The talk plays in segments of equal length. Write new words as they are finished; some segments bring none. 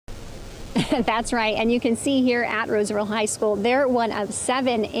That's right, and you can see here at Roseville High School, they're one of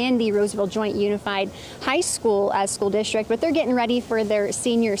 7 in the Roseville Joint Unified High School School District, but they're getting ready for their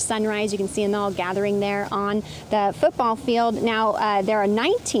senior sunrise. You can see them all gathering there on the football field. Now, there are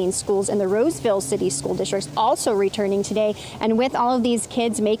 19 schools in the Roseville City School Districts also returning today, and with all of these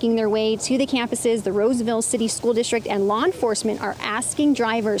kids making their way to the campuses, the Roseville City School District and law enforcement are asking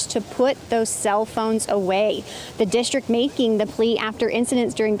drivers to put those cell phones away. The district making the plea after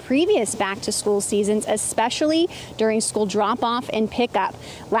incidents during previous back-to-school seasons, especially during school drop-off and pickup.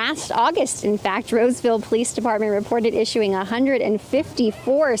 Last August, in fact, Roseville Police Department reported issuing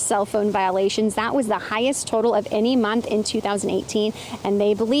 154 cell phone violations. That was the highest total of any month in 2018, and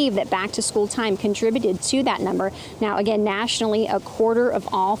they believe that back-to-school time contributed to that number. Now, again, nationally, a quarter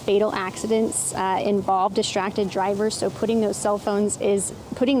of all fatal accidents involve distracted drivers, so putting those cell phones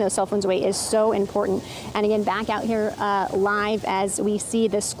away is so important. And again, back out here live as we see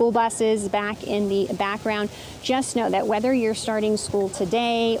the school buses back in the background. Just know that whether you're starting school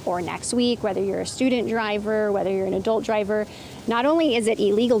today or next week, whether you're a student driver, whether you're an adult driver, not only is it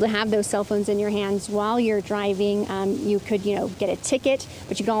illegal to have those cell phones in your hands while you're driving, you could, get a ticket,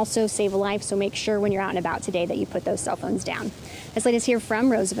 but you can also save a life. So make sure when you're out and about today that you put those cell phones down. That's latest here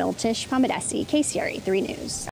from Roseville. Tish Pomadesi, KCRA 3 News.